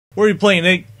What are you playing,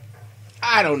 Nate?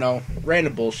 I don't know.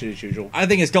 Random bullshit as usual. I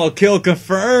think it's called Kill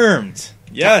Confirmed.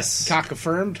 Yes. Cock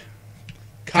confirmed?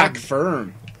 Cock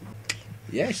firm.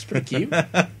 Yeah, she's pretty cute.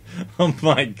 Oh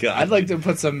my god. I'd like to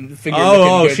put some finger.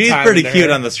 Oh, she's pretty cute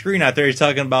on the screen out there. You're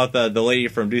talking about the lady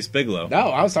from Deuce Bigalow. No,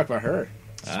 I was talking about her.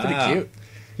 She's pretty cute.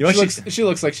 You know she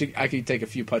looks like I could take a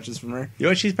few punches from her. You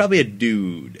know what? She's probably a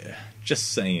dude.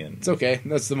 Just saying. It's okay.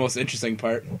 That's the most interesting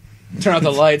part. Turn out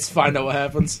the lights, find out what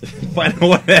happens. Find out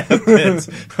what happens.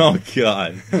 Oh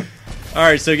god.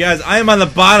 Alright, so guys, I am on the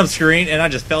bottom screen and I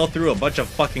just fell through a bunch of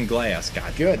fucking glass.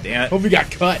 God good. damn it. Hope you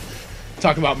got cut.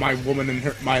 Talk about my woman and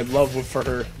her, my love for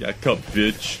her. Yeah, cut,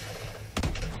 bitch.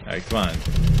 Alright, come on.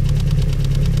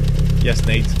 Yes,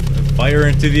 Nate. Fire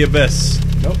into the abyss.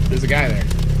 Nope, there's a guy there.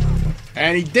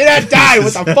 And he didn't die!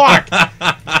 What the fuck?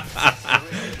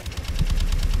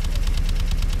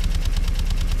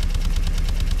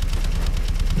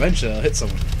 Eventually, I'll hit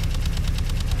someone.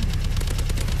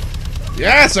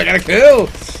 Yes, I got a kill!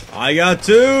 I got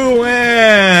 2,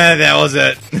 and that was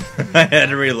it. I had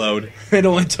to reload. It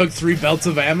only took 3 belts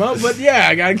of ammo, but yeah,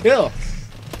 I got a kill.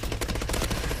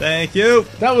 Thank you.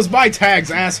 That was my tags,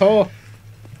 asshole.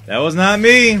 That was not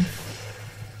me.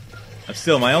 I'm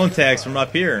stealing my own tags from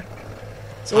up here.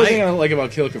 It's the only thing I don't like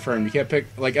about Kill Confirmed. You can't pick,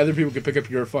 like, other people can pick up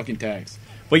your fucking tags.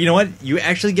 But you know what? You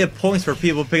actually get points for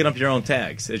people picking up your own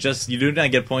tags. It's just, you do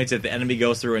not get points if the enemy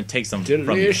goes through and takes them from you.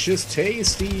 Delicious,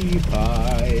 tasty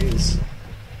pies.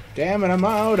 Damn it, I'm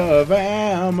out of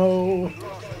ammo.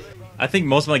 I think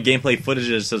most of my gameplay footage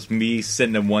is just me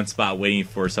sitting in one spot waiting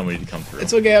for somebody to come through.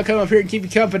 It's okay, I'll come up here and keep you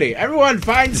company. Everyone,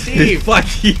 find Steve! Fuck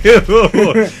you!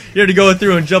 You have to go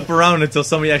through and jump around until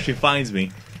somebody actually finds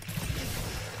me.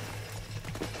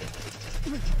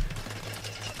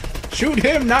 Shoot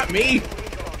him, not me!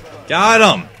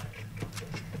 Got him!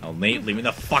 Oh, Nate, leave me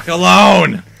the fuck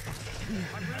alone!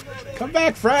 Come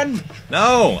back, friend!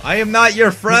 No, I am not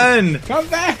your friend! Come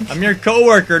back! I'm your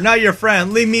coworker, not your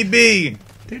friend. Leave me be!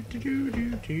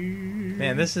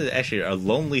 Man, this is actually a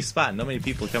lonely spot. Not many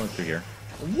people are coming through here.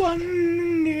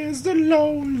 1 is the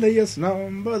loneliest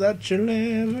number that you'll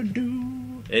ever do.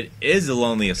 It is the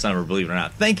loneliest number, believe it or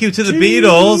not. Thank you to the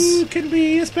Beatles! 2 can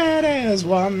be as bad as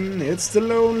 1. It's the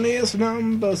loneliest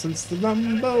number since the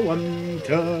number 1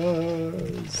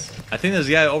 cuz. I think there's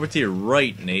a guy over to your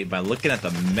right, Nate, by looking at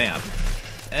the map.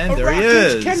 And a there he rocket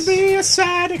is! Can be a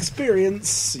sad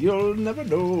experience. You'll never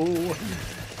know.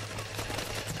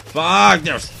 Fuck,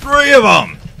 there's 3 of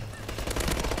them!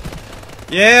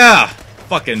 Yeah!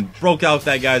 Fucking broke out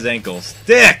that guy's ankles.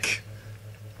 Dick!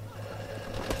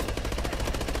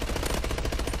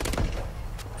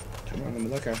 Come on, let me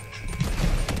look at.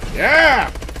 Yeah!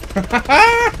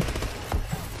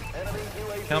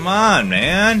 Come on,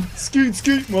 man! Skeet,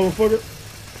 skeet, motherfucker.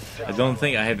 I don't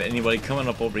think I have anybody coming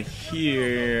up over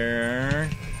here.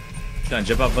 Can I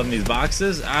jump up on these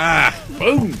boxes? Ah!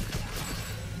 Boom!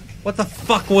 What the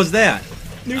fuck was that?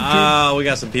 Ah, we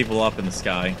got some people up in the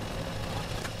sky.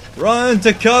 Run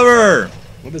to cover!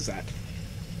 What is that?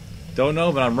 Don't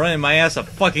know, but I'm running my ass to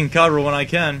fucking cover when I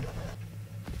can.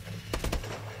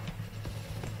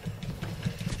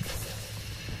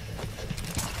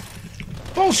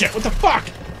 Bullshit, what the fuck?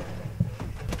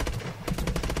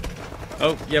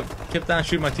 Oh, yep, kept on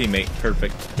shooting my teammate.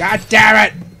 Perfect. God damn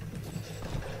it!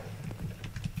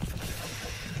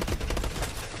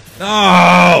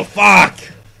 Oh, fuck!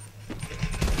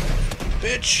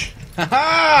 Bitch!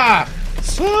 Haha!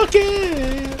 Suck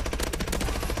it!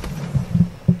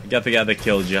 You got the guy that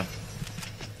killed you.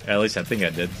 At least I think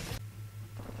I did.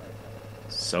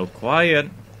 So quiet.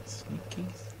 Sneaky.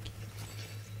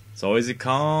 It's always a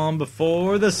calm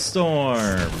before the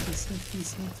storm. Sneaky,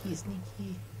 sneaky,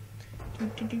 sneaky.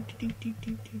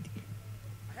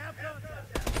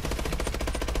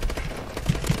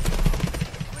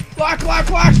 Lock, lock,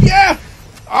 lock, yeah!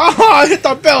 Oh, I hit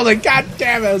the building! God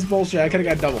damn it, that was bullshit. I could've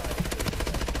got double.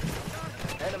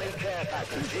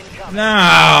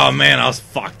 No, man, I was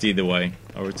fucked either way.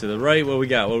 Over to the right, what we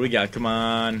got? What we got? Come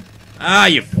on. Ah,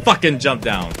 you fucking jumped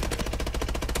down.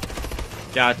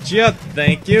 Gotcha,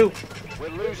 thank you. We're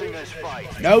losing this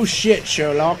fight. No shit,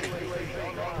 Sherlock.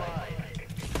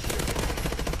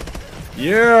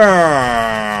 Yeah.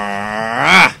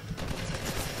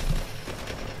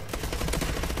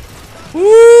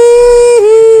 Woo!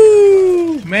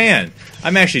 Man,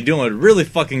 I'm actually doing really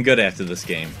fucking good after this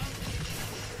game.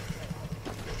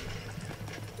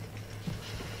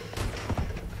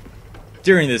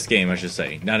 During this game, I should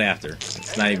say, not after.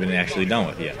 It's not even actually done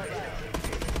with yet.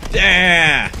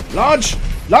 Yeah! Launch!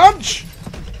 Launch!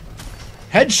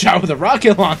 Headshot with a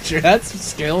rocket launcher. That's a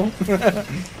skill.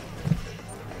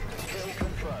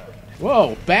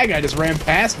 Whoa, bad guy just ran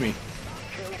past me.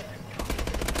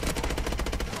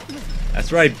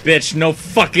 That's right, bitch. No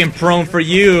fucking prone for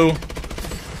you.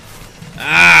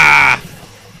 Ah!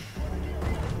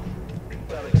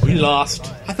 We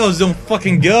lost. I thought I was doing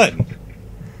fucking good.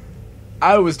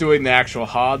 I was doing the actual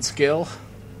hard skill.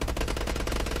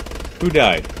 Who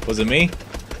died? Was it me?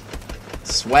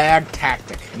 Swag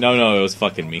tactic. No, it was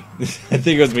fucking me. I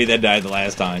think it was me that died the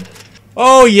last time.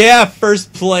 Oh yeah,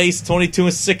 first place,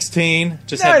 22-16.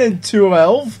 Just 9 had... and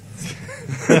 12.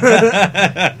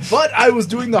 But I was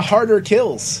doing the harder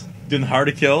kills. doing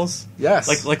harder kills.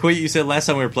 Yes. Like what you said last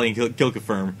time we were playing Kill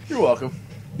Confirm. You're welcome.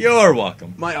 You're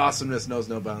welcome. My awesomeness knows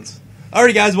no bounds.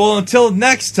 Alright guys, well until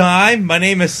next time, my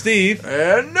name is Steve.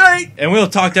 And Nate! And we'll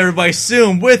talk to everybody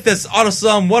soon with this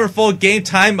awesome, wonderful game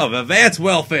time of Advanced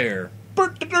Welfare.